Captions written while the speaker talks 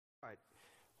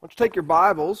Why don't you take your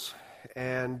Bibles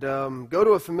and go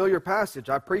to a familiar passage.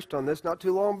 I preached on this not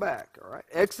too long back. All right,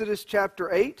 Exodus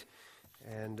chapter 8,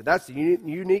 and that's the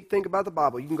unique thing about the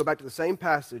Bible. You can go back to the same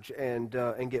passage and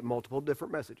get multiple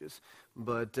different messages.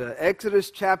 But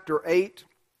Exodus chapter 8,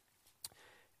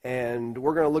 and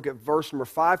we're going to look at verse number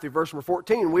 5 through verse number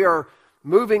 14. We are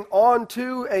moving on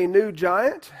to a new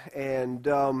giant, and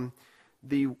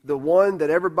the one that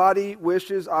everybody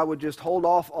wishes I would just hold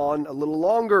off on a little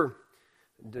longer.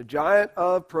 The giant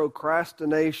of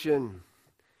procrastination.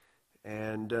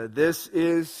 And this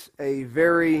is a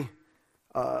very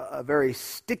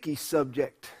sticky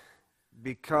subject,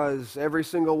 because every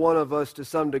single one of us to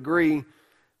some degree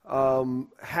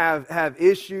have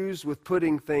issues with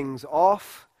putting things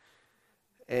off,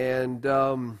 and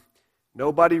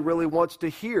nobody really wants to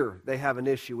hear they have an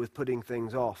issue with putting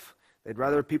things off. They'd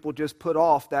rather people just put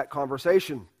off that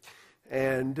conversation.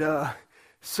 And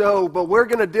but we're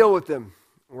going to deal with them.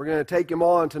 We're going to take him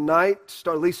on tonight,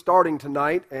 at least starting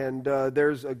tonight, and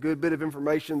there's a good bit of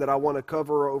information that I want to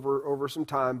cover over some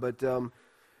time, but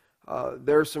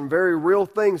there's some very real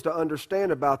things to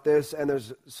understand about this, and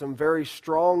there's some very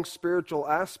strong spiritual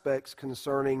aspects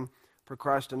concerning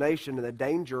procrastination and the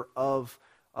danger of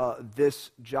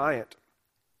this giant.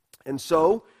 And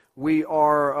so we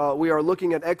are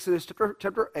looking at Exodus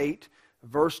chapter 8,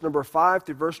 verse number 5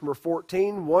 through verse number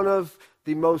 14, one of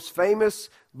the most famous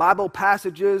Bible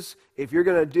passages if you're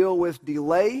going to deal with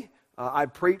delay. I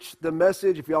preached the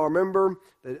message, if y'all remember,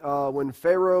 that when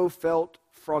Pharaoh felt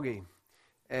froggy.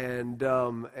 And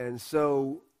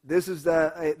so this is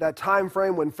that time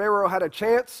frame when Pharaoh had a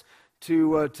chance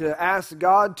to ask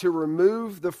God to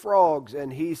remove the frogs,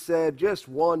 and he said, just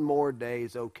one more day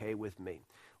is okay with me.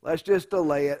 Let's just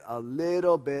delay it a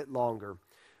little bit longer.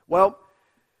 Well,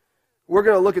 we're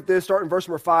going to look at this starting verse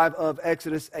number 5 of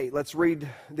Exodus 8. Let's read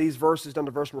these verses down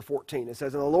to verse number 14. It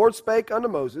says, And the Lord spake unto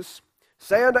Moses,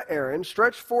 Say unto Aaron,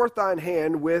 Stretch forth thine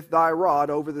hand with thy rod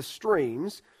over the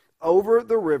streams, over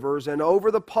the rivers, and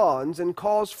over the ponds, and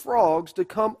cause frogs to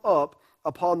come up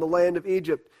upon the land of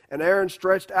Egypt. And Aaron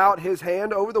stretched out his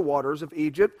hand over the waters of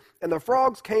Egypt, and the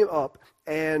frogs came up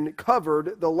and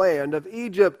covered the land of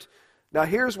Egypt. Now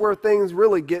here's where things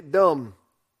really get dumb.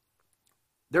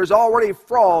 There's already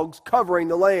frogs covering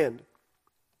the land.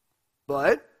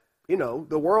 But,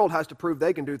 the world has to prove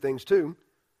they can do things too.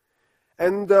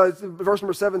 And verse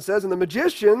number 7 says, And the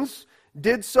magicians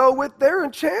did so with their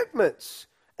enchantments,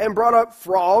 and brought up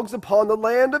frogs upon the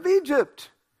land of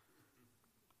Egypt.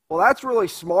 Well, that's really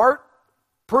smart.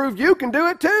 Prove you can do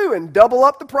it too, and double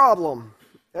up the problem.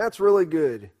 That's really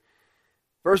good.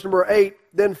 Verse number 8,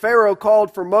 Then Pharaoh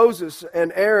called for Moses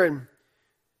and Aaron,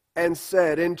 and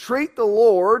said, Entreat the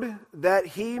Lord that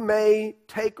he may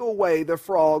take away the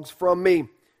frogs from me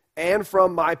and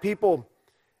from my people,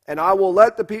 and I will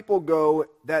let the people go,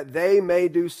 that they may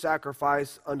do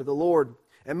sacrifice unto the Lord.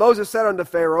 And Moses said unto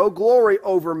Pharaoh, Glory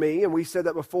over me. And we said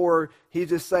that before.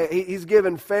 He's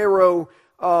given Pharaoh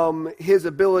his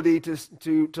ability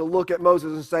to look at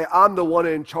Moses and say, I'm the one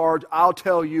in charge, I'll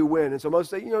tell you when. And so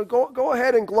Moses said, go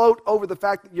ahead and gloat over the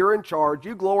fact that you're in charge,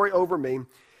 you glory over me.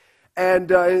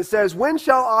 And it says, When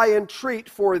shall I entreat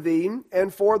for thee,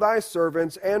 and for thy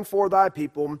servants, and for thy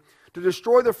people, to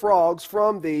destroy the frogs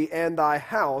from thee and thy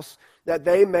house, that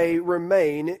they may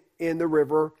remain in the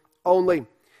river only?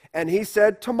 And he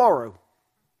said, Tomorrow.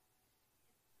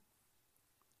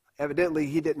 Evidently,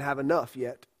 he didn't have enough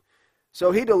yet.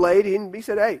 So he delayed, he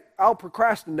said, Hey, I'll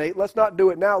procrastinate. Let's not do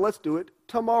it now, let's do it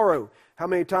tomorrow. How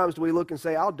many times do we look and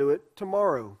say, I'll do it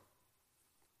tomorrow?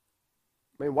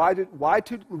 I mean,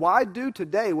 why do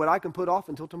today what I can put off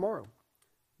until tomorrow?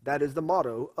 That is the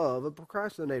motto of a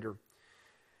procrastinator.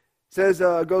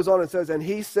 It goes on and says, And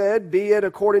he said, Be it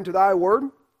according to thy word,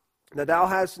 that thou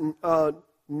hast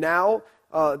now,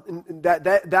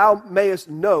 that thou mayest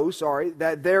know,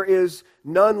 that there is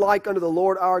none like unto the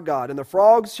Lord our God. And the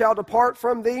frogs shall depart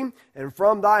from thee, and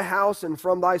from thy house, and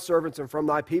from thy servants, and from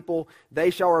thy people. They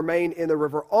shall remain in the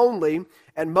river only.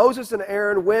 And Moses and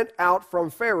Aaron went out from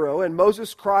Pharaoh, and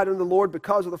Moses cried unto the Lord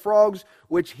because of the frogs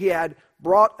which he had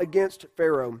brought against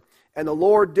Pharaoh. And the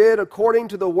Lord did according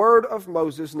to the word of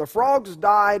Moses, and the frogs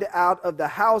died out of the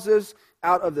houses,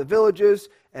 out of the villages,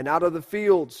 and out of the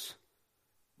fields.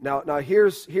 Now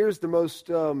here's the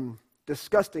most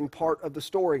disgusting part of the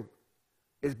story.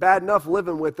 It's bad enough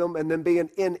living with them and then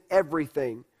being in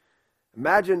everything.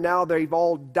 Imagine now they've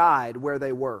all died where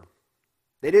they were.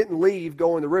 They didn't leave,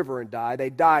 go in the river and die. They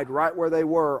died right where they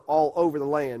were, all over the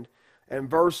land. And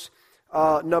verse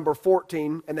number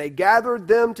 14, And they gathered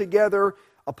them together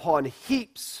upon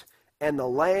heaps, and the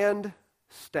land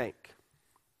stank.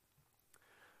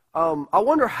 I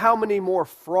wonder how many more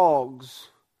frogs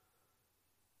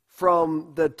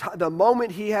from the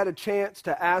moment he had a chance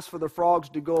to ask for the frogs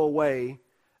to go away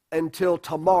until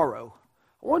tomorrow.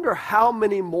 I wonder how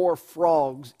many more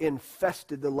frogs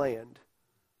infested the land.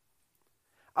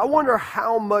 I wonder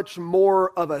how much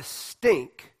more of a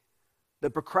stink the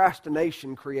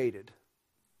procrastination created.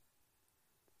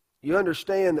 You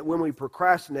understand that when we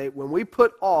procrastinate, when we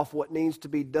put off what needs to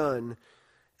be done,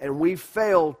 and we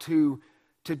fail to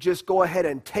just go ahead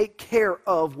and take care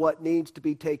of what needs to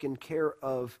be taken care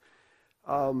of,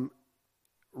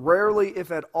 rarely,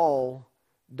 if at all,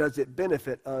 does it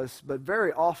benefit us, but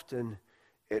very often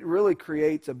it really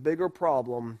creates a bigger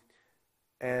problem,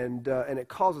 and it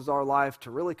causes our life to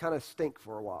really kind of stink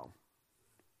for a while.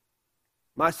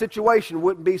 My situation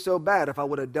wouldn't be so bad if I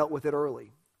would have dealt with it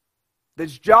early.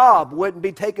 This job wouldn't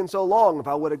be taking so long if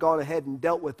I would have gone ahead and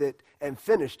dealt with it and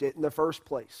finished it in the first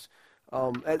place.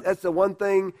 That's the one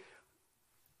thing.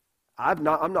 I'm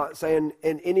not saying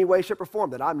in any way, shape, or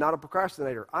form that I'm not a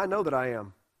procrastinator. I know that I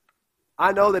am.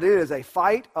 I know that it is a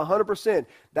fight 100%.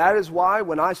 That is why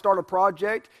when I start a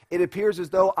project, it appears as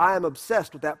though I am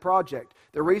obsessed with that project.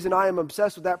 The reason I am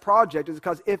obsessed with that project is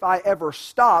because if I ever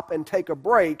stop and take a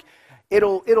break,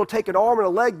 it'll take an arm and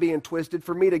a leg being twisted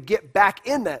for me to get back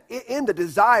in the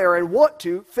desire and want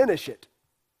to finish it.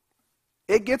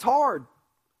 It gets hard.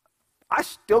 I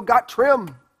still got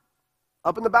trim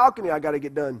up in the balcony I got to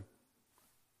get done.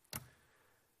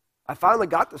 I finally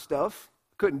got the stuff.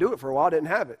 Couldn't do it for a while, didn't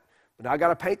have it. But now I got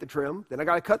to paint the trim, then I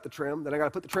got to cut the trim, then I got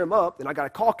to put the trim up, then I got to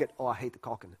caulk it. Oh, I hate the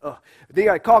caulking. Then you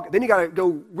got to caulk it, then you got to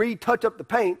go retouch up the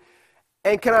paint.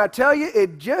 And can I tell you,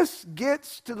 it just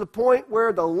gets to the point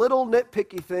where the little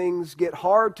nitpicky things get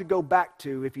hard to go back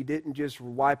to if you didn't just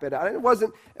wipe it out. And it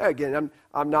wasn't, again,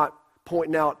 I'm not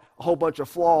pointing out a whole bunch of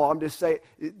flaw. I'm just saying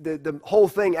the whole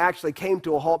thing actually came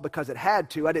to a halt because it had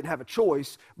to. I didn't have a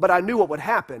choice, but I knew what would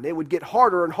happen. It would get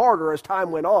harder and harder as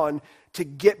time went on to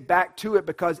get back to it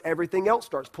because everything else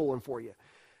starts pulling for you.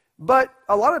 But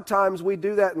a lot of times we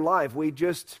do that in life. We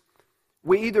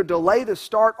either delay the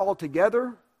start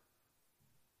altogether,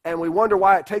 and we wonder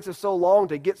why it takes us so long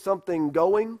to get something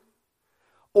going,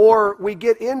 or we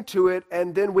get into it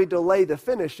and then we delay the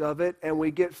finish of it and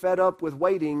we get fed up with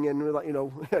waiting, and we're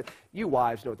like, you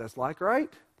wives know what that's like, right?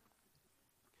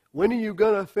 When are you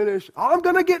going to finish? Oh, I'm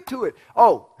going to get to it.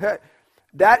 Oh,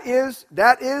 that is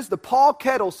the Paul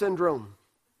Kettle syndrome.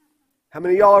 How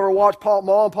many of y'all ever watched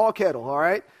Ma and Paul Kettle, all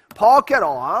right? Paul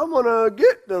Kettle, I'm going to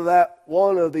get to that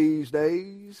one of these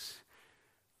days.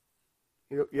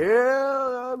 I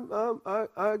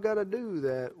got to do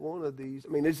that one of these.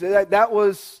 I mean, that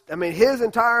was his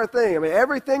entire thing. I mean,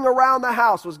 everything around the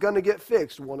house was going to get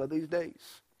fixed one of these days.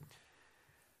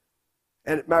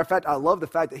 And matter of fact, I love the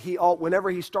fact that whenever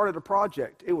he started a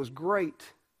project, it was great.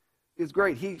 It was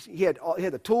great. He had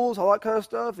the tools, all that kind of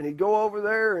stuff, and he'd go over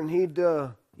there and he'd,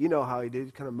 you know how he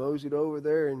did, kind of moseyed over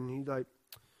there and he'd like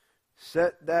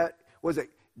set that, was it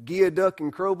geoduck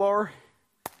and crowbar?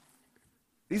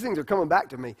 These things are coming back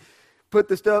to me. Put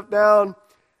the stuff down,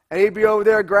 and he'd be over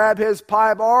there, grab his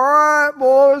pipe. All right,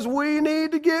 boys, we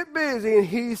need to get busy. And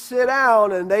he'd sit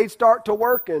down, and they'd start to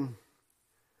working.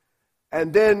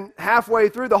 And then halfway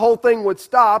through, the whole thing would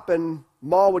stop, and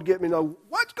Ma would get me,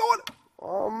 what's going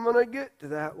on? I'm going to get to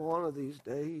that one of these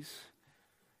days.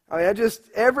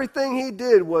 Everything he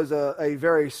did was a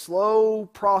very slow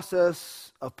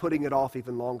process of putting it off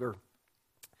even longer.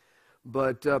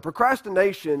 But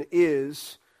procrastination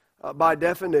is, by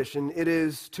definition, it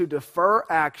is to defer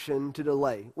action, to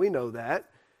delay. We know that.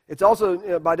 It's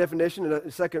also, by definition, a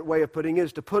second way of putting it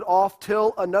is to put off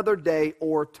till another day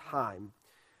or time.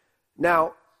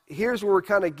 Now, here's where we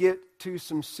kind of get to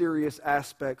some serious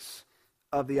aspects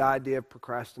of the idea of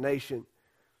procrastination.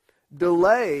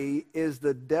 Delay is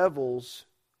the devil's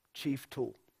chief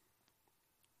tool.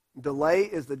 Delay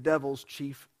is the devil's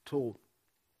chief tool.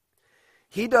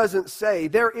 He doesn't say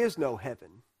there is no heaven.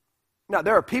 Now,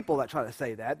 there are people that try to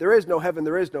say that. There is no heaven,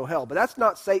 there is no hell. But that's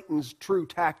not Satan's true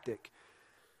tactic.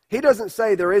 He doesn't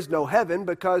say there is no heaven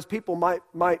because people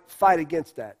might fight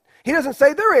against that. He doesn't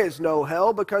say there is no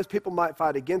hell because people might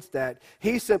fight against that.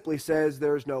 He simply says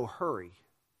there's no hurry.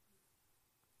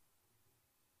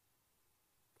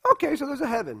 Okay, so there's a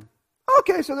heaven.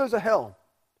 Okay, so there's a hell.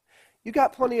 You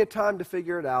got plenty of time to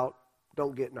figure it out.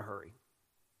 Don't get in a hurry.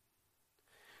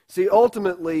 See,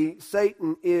 ultimately,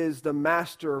 Satan is the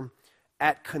master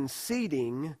at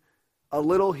conceding a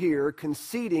little here,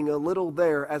 conceding a little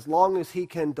there, as long as he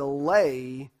can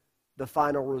delay the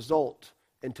final result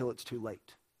until it's too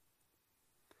late.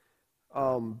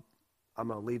 I'm going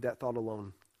to leave that thought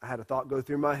alone. I had a thought go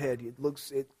through my head.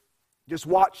 Just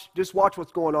watch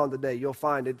what's going on today. You'll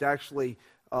find it's actually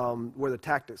where the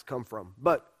tactics come from.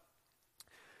 But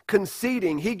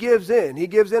conceding, he gives in. He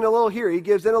gives in a little here. He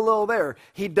gives in a little there.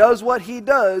 He does what he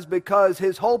does because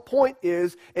his whole point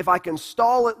is, if I can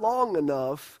stall it long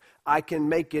enough, I can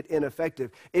make it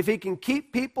ineffective. If he can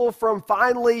keep people from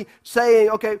finally saying,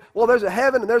 okay, well, there's a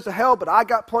heaven and there's a hell, but I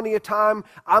got plenty of time.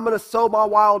 I'm going to sow my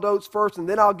wild oats first, and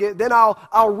then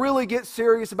I'll really get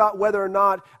serious about whether or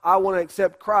not I want to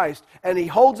accept Christ. And he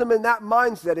holds them in that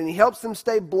mindset, and he helps them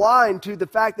stay blind to the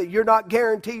fact that you're not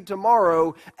guaranteed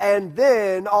tomorrow. And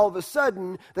then all of a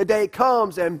sudden, the day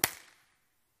comes, and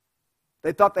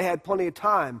they thought they had plenty of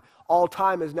time. All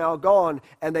time is now gone,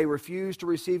 and they refuse to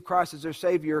receive Christ as their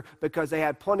Savior because they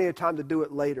had plenty of time to do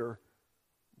it later.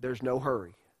 There's no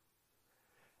hurry.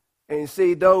 And you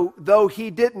see, though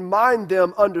he didn't mind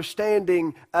them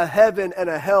understanding a heaven and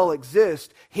a hell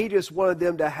exist, he just wanted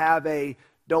them to have a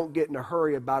don't get in a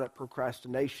hurry about it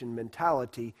procrastination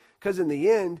mentality, because in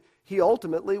the end, he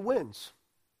ultimately wins.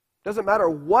 Doesn't matter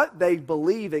what they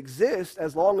believe exists,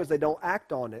 as long as they don't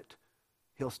act on it,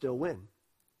 he'll still win.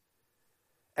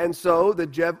 And so the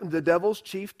devil's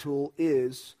chief tool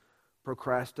is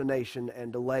procrastination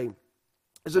and delay.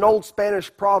 There's an old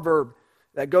Spanish proverb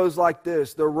that goes like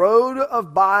this: the road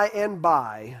of by and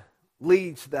by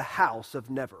leads to the house of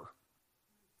never.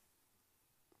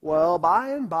 Well,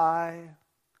 by and by,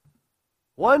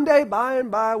 one day by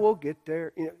and by we'll get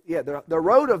there. The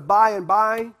road of by and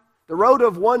by, the road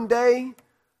of one day,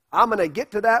 I'm going to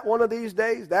get to that one of these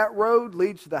days, that road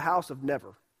leads to the house of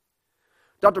never.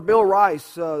 Dr. Bill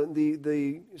Rice,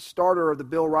 the starter of the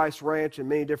Bill Rice Ranch and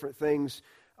many different things,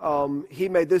 he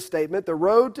made this statement: the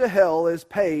road to hell is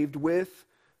paved with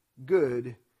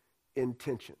good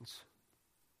intentions.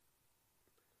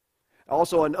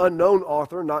 Also, an unknown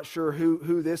author, not sure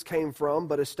who this came from,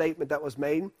 but a statement that was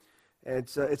made.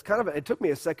 And it's kind of, it took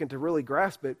me a second to really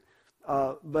grasp it,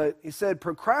 but he said,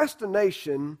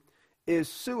 procrastination is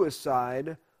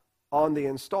suicide on the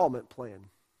installment plan.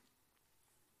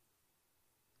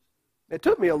 It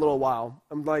took me a little while.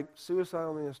 I'm like, suicide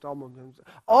on the installment.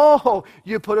 Oh,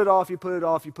 you put it off, you put it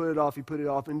off, you put it off, you put it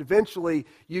off. And eventually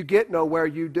you get nowhere,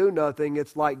 you do nothing.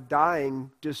 It's like dying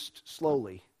just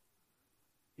slowly.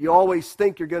 You always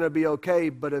think you're going to be okay,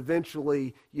 but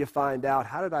eventually you find out,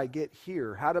 how did I get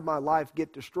here? How did my life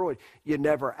get destroyed? You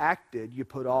never acted. You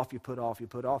put off, you put off, you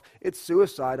put off. It's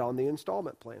suicide on the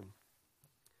installment plan.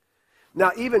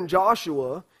 Now, even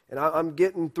Joshua, and I'm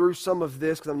getting through some of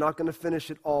this because I'm not going to finish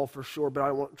it all for sure, but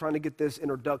I'm trying to get this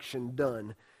introduction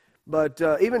done. But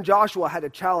even Joshua had to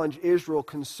challenge Israel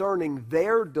concerning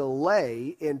their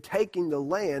delay in taking the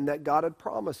land that God had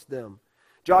promised them.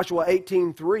 Joshua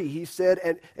 18:3, he said,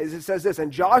 and as it says this,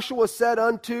 and Joshua said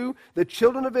unto the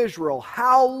children of Israel,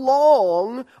 how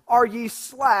long are ye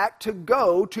slack to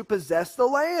go to possess the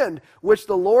land which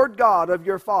the Lord God of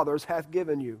your fathers hath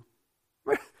given you?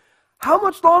 How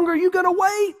much longer are you going to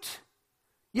wait?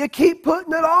 You keep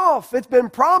putting it off. It's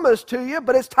been promised to you,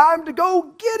 but it's time to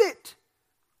go get it.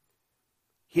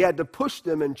 He had to push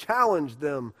them and challenge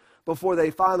them before they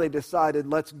finally decided,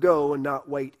 let's go and not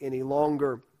wait any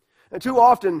longer. And too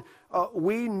often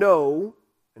we know,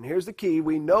 and here's the key,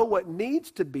 we know what needs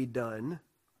to be done,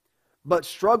 but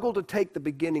struggle to take the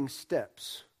beginning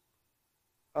steps.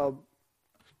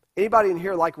 Anybody in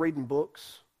here like reading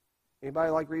books?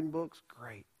 Anybody like reading books?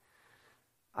 Great.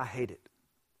 I hate it.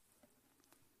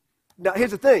 Now,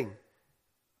 here's the thing.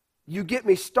 You get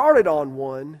me started on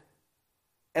one,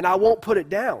 and I won't put it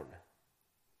down.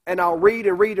 And I'll read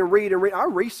and read and read and read. I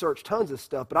research tons of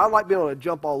stuff, but I like being able to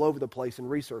jump all over the place and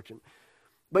researching.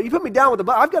 But you put me down with a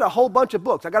book. I've got a whole bunch of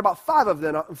books. I got about 5 of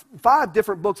them, 5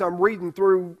 different books I'm reading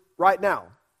through right now.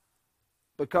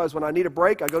 Because when I need a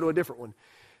break, I go to a different one.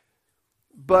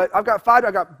 But I've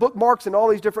got bookmarks and all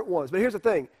these different ones. But here's the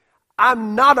thing.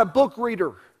 I'm not a book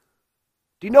reader.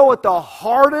 Do you know what the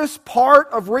hardest part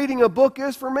of reading a book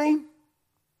is for me?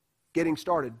 Getting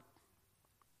started.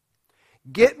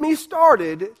 Get me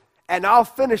started, and I'll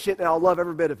finish it, and I'll love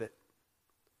every bit of it.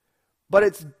 But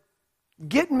it's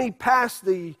getting me past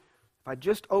if I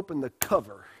just open the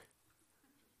cover.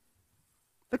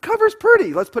 The cover's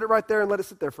pretty. Let's put it right there and let it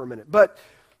sit there for a minute. But,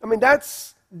 I mean,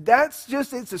 that's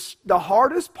just, the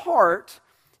hardest part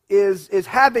is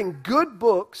having good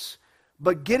books,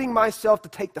 but getting myself to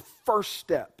take the first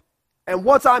step. And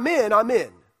once I'm in, I'm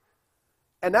in.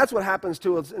 And that's what happens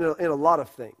to us in a lot of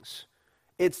things.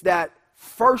 It's that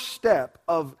first step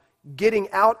of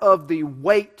getting out of the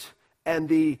wait and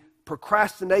the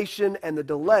procrastination and the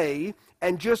delay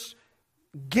and just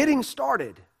getting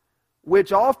started.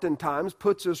 which oftentimes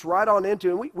puts us right on into,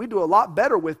 and we do a lot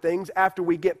better with things after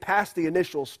we get past the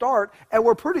initial start, and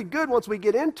we're pretty good once we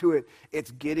get into it.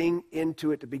 It's getting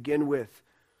into it to begin with.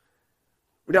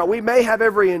 Now, we may have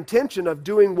every intention of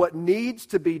doing what needs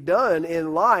to be done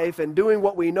in life and doing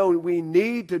what we know we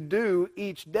need to do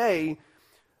each day,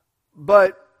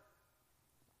 but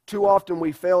too often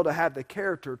we fail to have the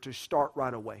character to start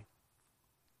right away.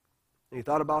 Any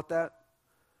thought about that?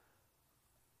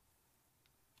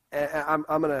 I'm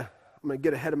going to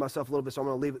get ahead of myself a little bit, so I'm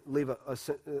going to leave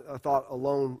a thought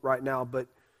alone right now. But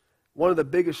one of the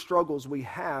biggest struggles we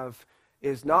have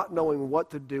is not knowing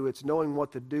what to do. It's knowing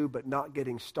what to do, but not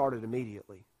getting started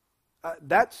immediately.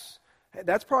 That's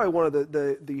probably one of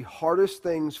the hardest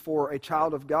things for a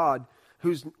child of God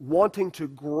who's wanting to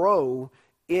grow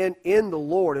in the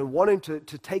Lord and wanting to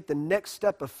take the next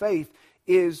step of faith,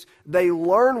 is they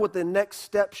learn what the next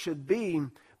step should be,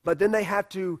 but then they have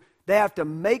to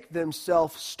make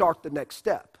themselves start the next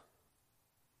step.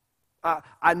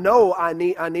 I know I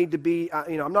need to be,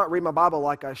 I'm not reading my Bible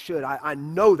like I should. I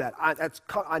know that.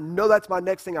 I know that's my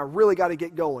next thing. I really got to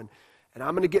get going, and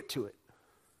I'm going to get to it.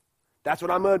 That's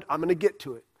what I'm going to get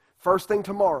to it. First thing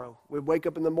tomorrow, we wake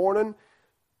up in the morning,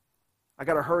 I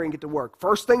got to hurry and get to work.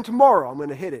 First thing tomorrow, I'm going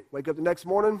to hit it. Wake up the next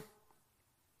morning,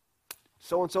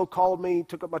 so-and-so called me,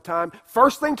 took up my time.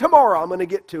 First thing tomorrow, I'm going to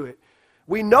get to it.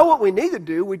 We know what we need to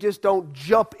do, we just don't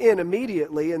jump in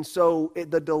immediately, and so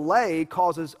the delay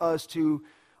causes us to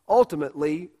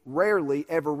ultimately, rarely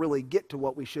ever really get to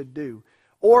what we should do.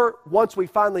 Or once we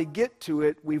finally get to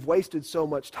it, we've wasted so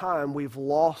much time, we've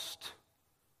lost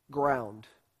ground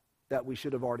that we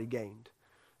should have already gained.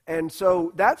 And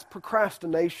so that's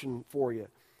procrastination for you.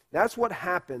 That's what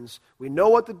happens. We know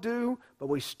what to do, but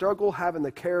we struggle having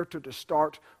the character to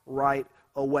start right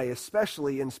away,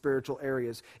 especially in spiritual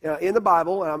areas. In the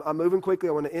Bible, and I'm moving quickly,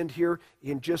 I want to end here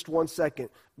in just one second,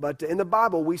 but in the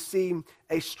Bible we see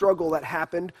a struggle that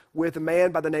happened with a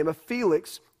man by the name of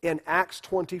Felix in Acts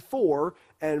 24,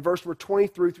 and verse 22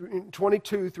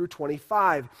 through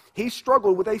 25. He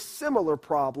struggled with a similar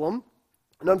problem,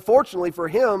 and unfortunately for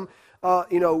him,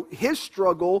 his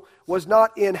struggle was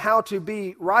not in how to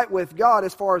be right with God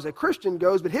as far as a Christian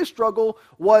goes, but his struggle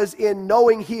was in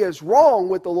knowing he is wrong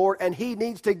with the Lord and he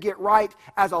needs to get right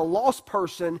as a lost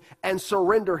person and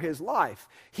surrender his life.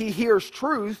 He hears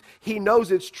truth. He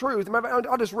knows it's truth.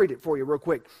 I'll just read it for you real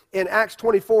quick. In Acts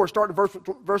 24, starting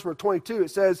verse 22,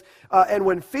 it says, and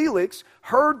when Felix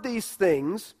heard these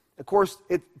things, of course,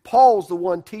 Paul's the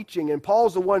one teaching, and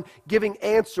Paul's the one giving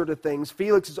answer to things.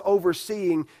 Felix is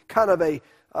overseeing kind of a,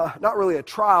 not really a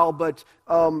trial, but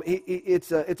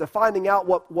it's a finding out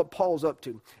what Paul's up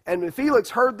to. And when Felix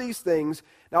heard these things,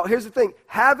 now here's the thing,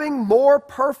 having more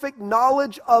perfect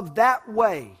knowledge of that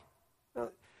way.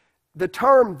 The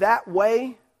term that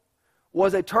way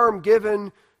was a term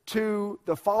given to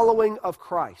the following of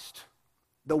Christ,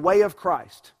 the way of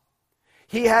Christ.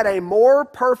 He had a more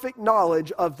perfect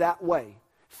knowledge of that way.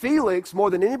 Felix, more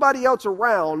than anybody else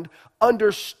around,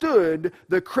 understood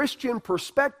the Christian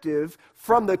perspective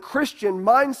from the Christian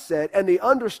mindset and the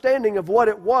understanding of what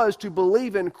it was to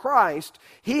believe in Christ.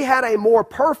 He had a more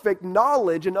perfect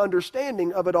knowledge and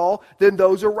understanding of it all than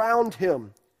those around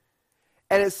him.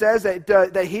 And it says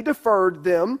that he deferred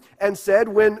them and said,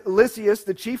 when Lysias,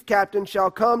 the chief captain, shall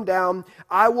come down,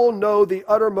 I will know the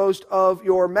uttermost of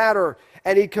your matter.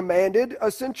 And he commanded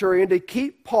a centurion to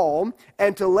keep Paul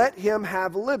and to let him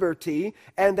have liberty,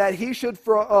 and that he should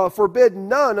forbid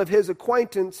none of his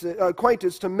acquaintance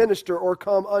to minister or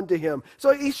come unto him.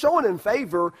 So he's showing him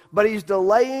favor, but he's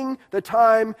delaying the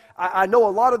time. I know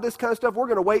a lot of this kind of stuff. We're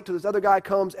going to wait till this other guy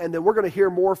comes, and then we're going to hear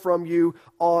more from you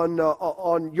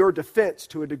on your defense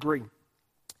to a degree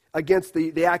against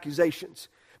the accusations.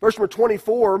 Verse number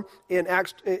 24 in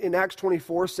Acts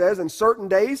 24 says, in certain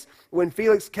days when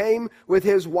Felix came with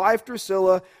his wife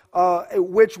Drusilla,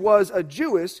 which was a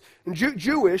Jewish,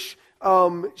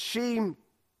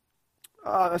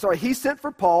 he sent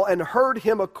for Paul and heard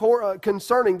him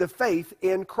concerning the faith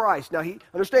in Christ. Now,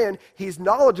 understand, he's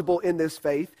knowledgeable in this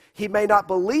faith. He may not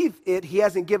believe it. He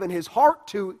hasn't given his heart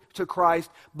to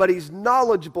Christ, but he's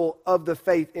knowledgeable of the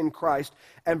faith in Christ.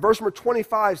 And verse number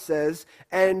 25 says,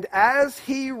 and as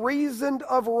he reasoned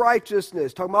of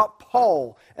righteousness, talking about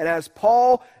Paul, and as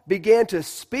Paul began to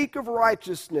speak of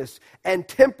righteousness and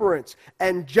temperance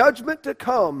and judgment to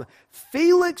come,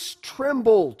 Felix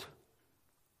trembled.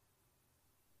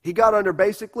 He got under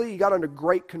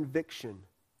great conviction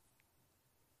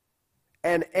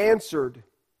and answered,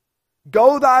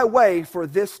 go thy way for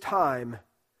this time.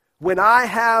 When I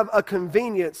have a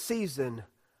convenient season,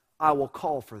 I will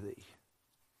call for thee.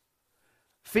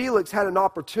 Felix had an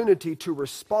opportunity to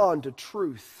respond to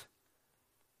truth.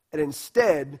 And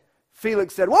instead,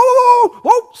 Felix said, whoa, whoa, whoa,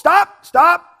 whoa, stop.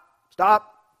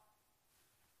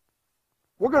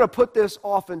 We're going to put this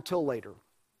off until later.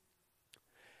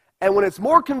 And when it's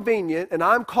more convenient and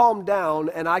I'm calmed down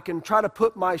and I can try to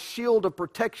put my shield of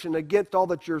protection against all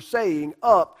that you're saying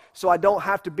up so I don't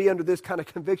have to be under this kind of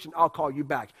conviction, I'll call you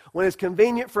back. When it's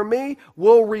convenient for me,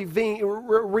 we'll reconvene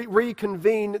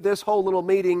this whole little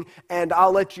meeting and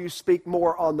I'll let you speak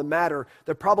more on the matter.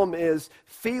 The problem is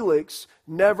Felix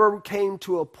never came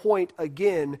to a point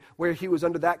again where he was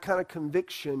under that kind of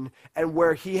conviction and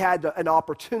where he had an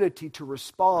opportunity to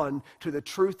respond to the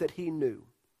truth that he knew.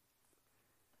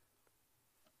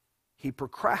 He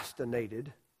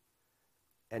procrastinated,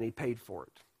 and he paid for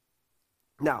it.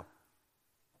 Now,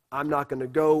 I'm not going to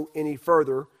go any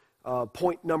further.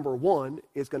 Point number 1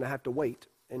 is going to have to wait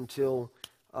until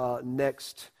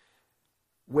next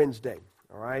Wednesday.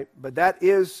 All right? But that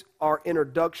is our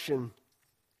introduction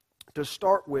to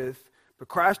start with.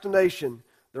 Procrastination.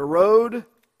 The road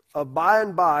of by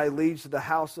and by leads to the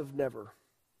house of never.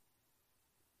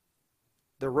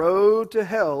 The road to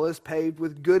hell is paved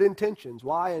with good intentions.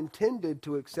 Well, I intended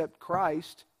to accept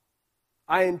Christ.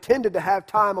 I intended to have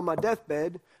time on my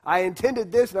deathbed. I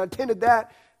intended this and I intended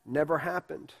that. Never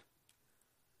happened.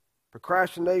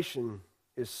 Procrastination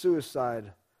is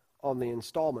suicide on the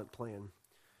installment plan.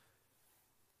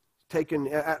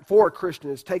 For a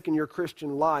Christian, it's taking your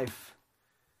Christian life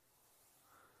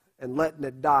and letting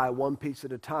it die one piece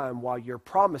at a time while you're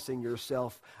promising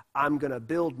yourself, I'm going to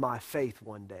build my faith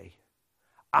one day.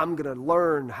 I'm going to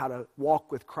learn how to walk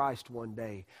with Christ one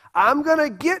day. I'm going to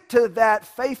get to that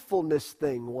faithfulness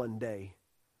thing one day.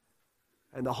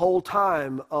 And the whole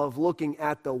time of looking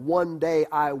at the one day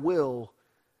I will,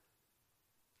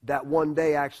 that one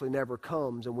day actually never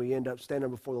comes, and we end up standing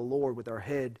before the Lord with our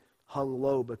head hung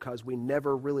low because we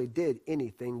never really did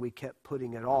anything. We kept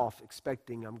putting it off,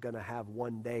 expecting I'm going to have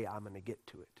one day I'm going to get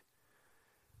to it.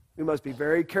 We must be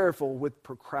very careful with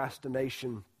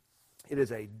procrastination. It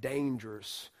is a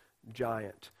dangerous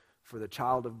giant for the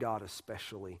child of God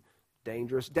especially.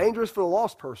 Dangerous for the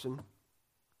lost person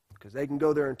because they can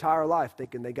go their entire life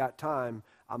thinking they got time.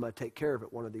 I'm going to take care of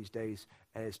it one of these days,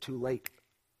 and it's too late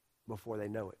before they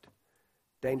know it.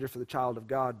 Dangerous for the child of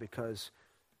God because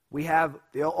we have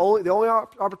the only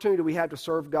opportunity we have to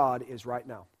serve God is right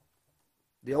now.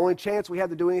 The only chance we have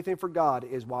to do anything for God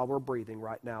is while we're breathing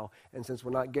right now. And since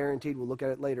we're not guaranteed, we'll look at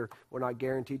it later, we're not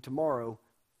guaranteed tomorrow.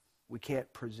 We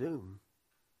can't presume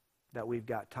that we've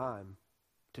got time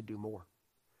to do more.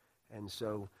 And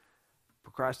so,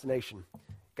 procrastination,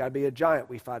 got to be a giant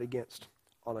we fight against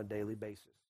on a daily basis.